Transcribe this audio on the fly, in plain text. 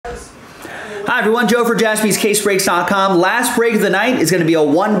Hi everyone, Joe for jaspyscasebreaks.com. Last break of the night is going to be a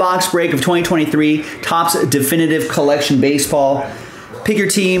one-box break of 2023 Topps Definitive Collection Baseball. Pick your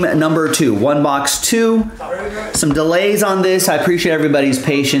team number 2, one box 2. Some delays on this. I appreciate everybody's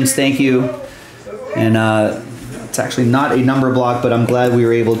patience. Thank you. And it's actually not a number block, but I'm glad we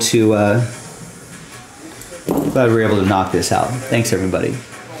were able to knock this out. Thanks everybody.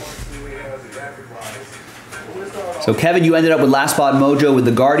 So Kevin, you ended up with Last Spot Mojo with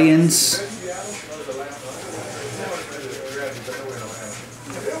the Guardians.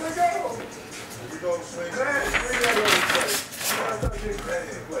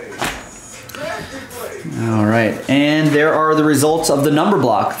 All right, and there are the results of the number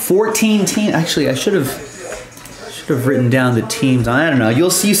block. 14 teams. Actually, I should have written down the teams. I don't know. You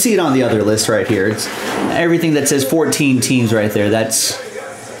see it on the other list right here. It's everything that says 14 teams right there.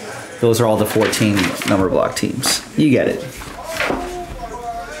 Those are all the 14 number block teams. You get it.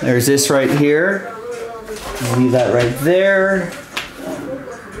 There's this right here. Leave that right there.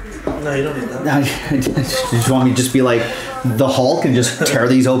 No, you don't need that. You just want me to just be like the Hulk and just tear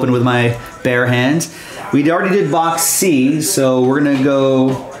these open with my bare hands? We already did box C, so we're gonna go.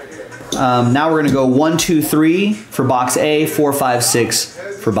 Now we're gonna go 1, 2, 3 for box A, 4, 5, 6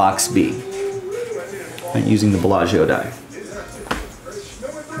 for box B. I'm using the Bellagio die.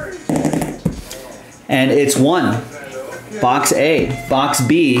 And it's 1. Box A. Box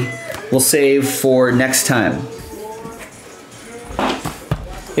B we'll save for next time.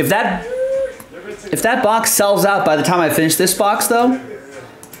 If that box sells out by the time I finish this box, though,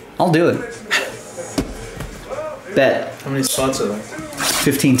 I'll do it. Bet. How many spots are there?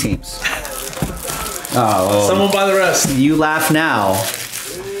 15 teams. Oh. Someone buy the rest. You laugh now.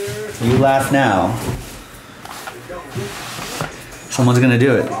 You laugh now. Someone's gonna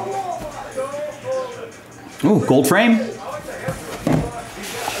do it. Ooh, gold frame.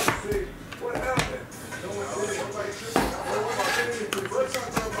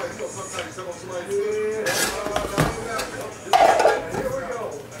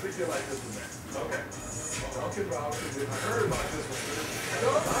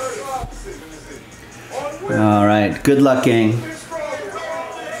 All right, good luck, gang.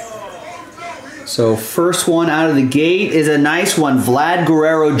 So first one out of the gate is a nice one. Vlad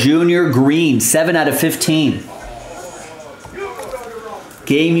Guerrero Jr. Green, 7 out of 15.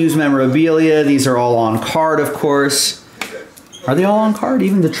 Game used memorabilia. These are all on card, of course. Are they all on card?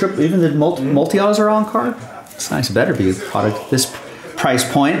 Even the multi-autos are on card? It's nice. Better be a product at this price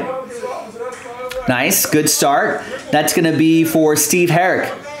point. Nice, good start. That's going to be for Steve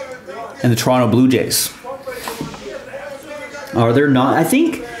Herrick and the Toronto Blue Jays. Are there not? I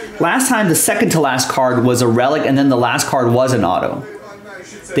think last time the second to last card was a relic and then the last card was an auto.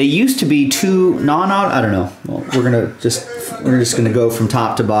 They used to be 2 non-auto. I don't know. Well, we're just gonna go from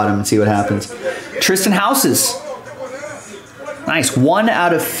top to bottom and see what happens. Tristan Houses. Nice, 1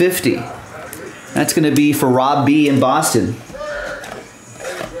 out of 50. That's gonna be for Rob B in Boston.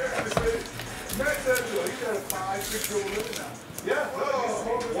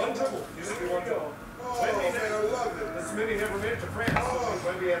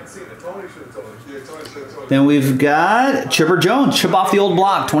 Then we've got Chipper Jones, chip off the old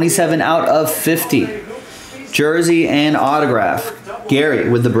block, 27 out of 50. Jersey and autograph. Gary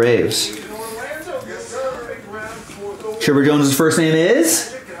with the Braves. Chipper Jones' first name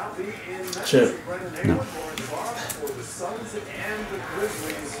is? Chip. No.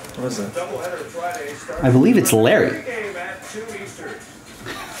 What is that? I believe it's Larry.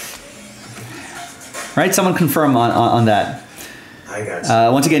 Right? Someone confirm on that. I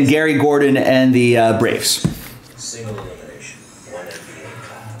got Once again, Gary Gordon and the Braves. single elimination. 1 NBA.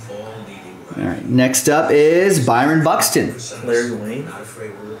 All leading. All right. Next up is Byron Buxton. Larry Wayne. Not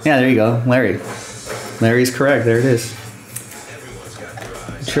afraid we'll Yeah, there you go. Larry. Larry's correct. There it is.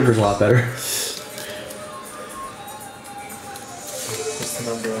 Chipper's a lot better. What's the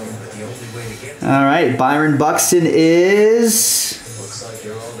number on it? the only way to get All right. Byron Buxton is looks like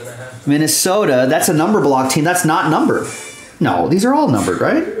you're all gonna have Minnesota. That's a number block team. That's not numbered. No, these are all numbered,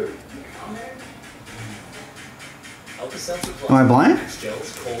 right? Am I blind? Look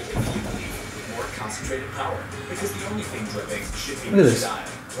at this.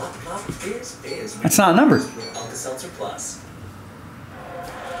 That's not numbered.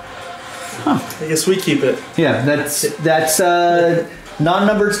 Huh. I guess we keep it. Yeah, that's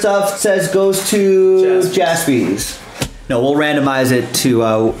non-numbered stuff says goes to Jaspys. No, we'll randomize it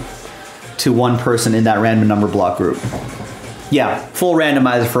to one person in that random number block group. Yeah, full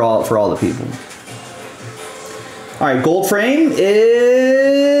randomizer for all the people. All right, gold frame is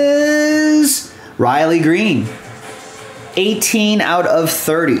Riley Green. 18 out of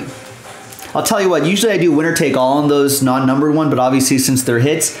 30. I'll tell you what, usually I do winner take all on those non-numbered one, but obviously since they're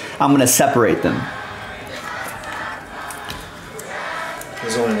hits, I'm going to separate them.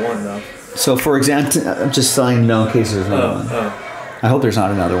 There's only one though. So for example, I'm just telling you no in case there's another one. I hope there's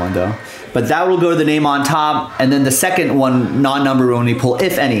not another one though. But that will go to the name on top, and then the second one, non-numbered one we pull,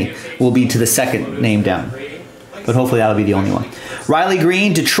 if any, will be to the second name down. But hopefully that'll be the only one. Riley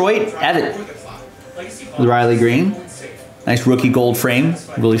Green, Detroit, edit. With Riley Green. Nice rookie gold frame,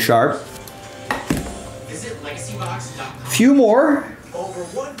 really sharp. Few more.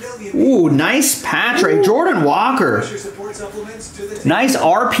 Ooh, nice patch right. Jordan Walker. Nice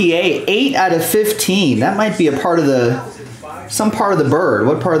RPA, 8 out of 15. That might be a part of the, some part of the bird.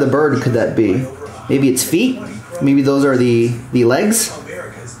 What part of the bird could that be? Maybe its feet? Maybe those are the legs?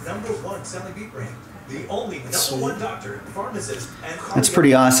 That's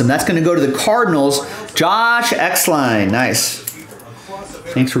pretty awesome. That's going to go to the Cardinals. Josh Exline. Nice.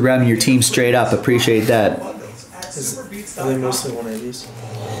 Thanks for grabbing your team straight up. Appreciate that. Are they mostly 180s?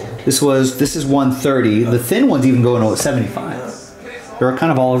 This is 130. The thin ones even go into 75. They're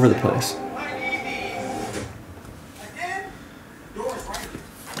kind of all over the place.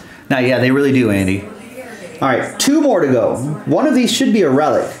 Now, yeah, they really do, Andy. All right, 2 more to go. One of these should be a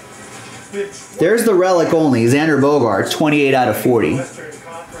relic. There's the relic only. Xander Bogaerts, 28 out of 40.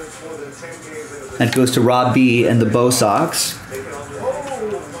 That goes to Rob B and the Bo Sox.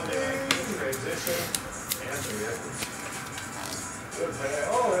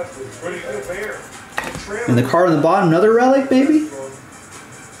 And the card on the bottom, another relic, maybe?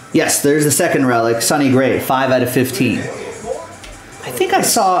 Yes, there's the second relic, Sonny Gray, 5 out of 15. I think I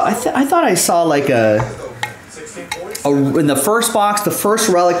saw, I thought I saw like in the first box, the first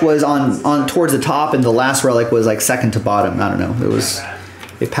relic was on towards the top, and the last relic was like second to bottom. I don't know.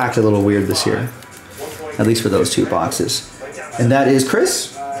 It packed a little weird this year, at least for those 2 boxes. And that is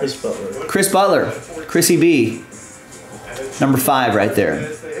Chris? Chris Butler. Chris Butler. Chrissy B. Number 5 right there.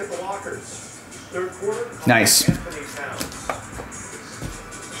 Nice.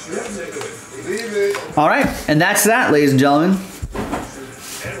 All right, and that's that, ladies and gentlemen.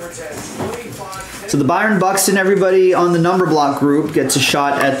 So the Byron Buxton, everybody on the number block group gets a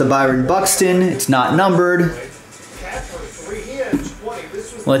shot at the Byron Buxton. It's not numbered.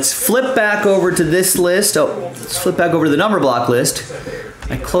 Let's flip back over to this list. Oh, let's flip back over to the number block list.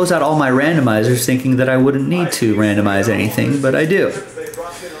 I close out all my randomizers thinking that I wouldn't need to randomize anything, but I do.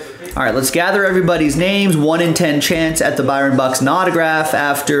 All right, let's gather everybody's names. 1 in 10 chance at the Byron Buxton autograph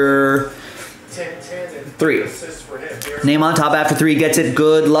after 3. Name on top after 3 gets it.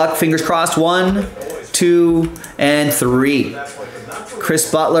 Good luck. Fingers crossed. 1, 2, and 3.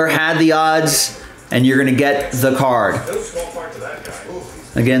 Chris Butler had the odds, and you're going to get the card.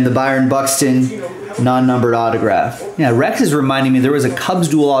 Again, the Byron Buxton non-numbered autograph. Yeah, Rex is reminding me there was a Cubs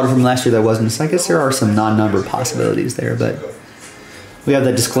dual auto from last year that wasn't. So I guess there are some non-numbered possibilities there, but we have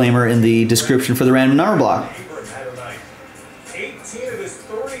that disclaimer in the description for the random number block.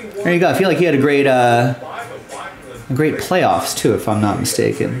 There you go. I feel like he had a great playoffs too, if I'm not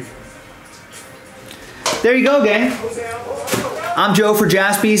mistaken. There you go, gang. I'm Joe for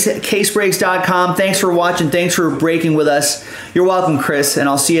Jaspys, casebreaks.com. Thanks for watching. Thanks for breaking with us. You're welcome, Chris, and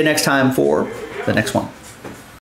I'll see you next time for the next one.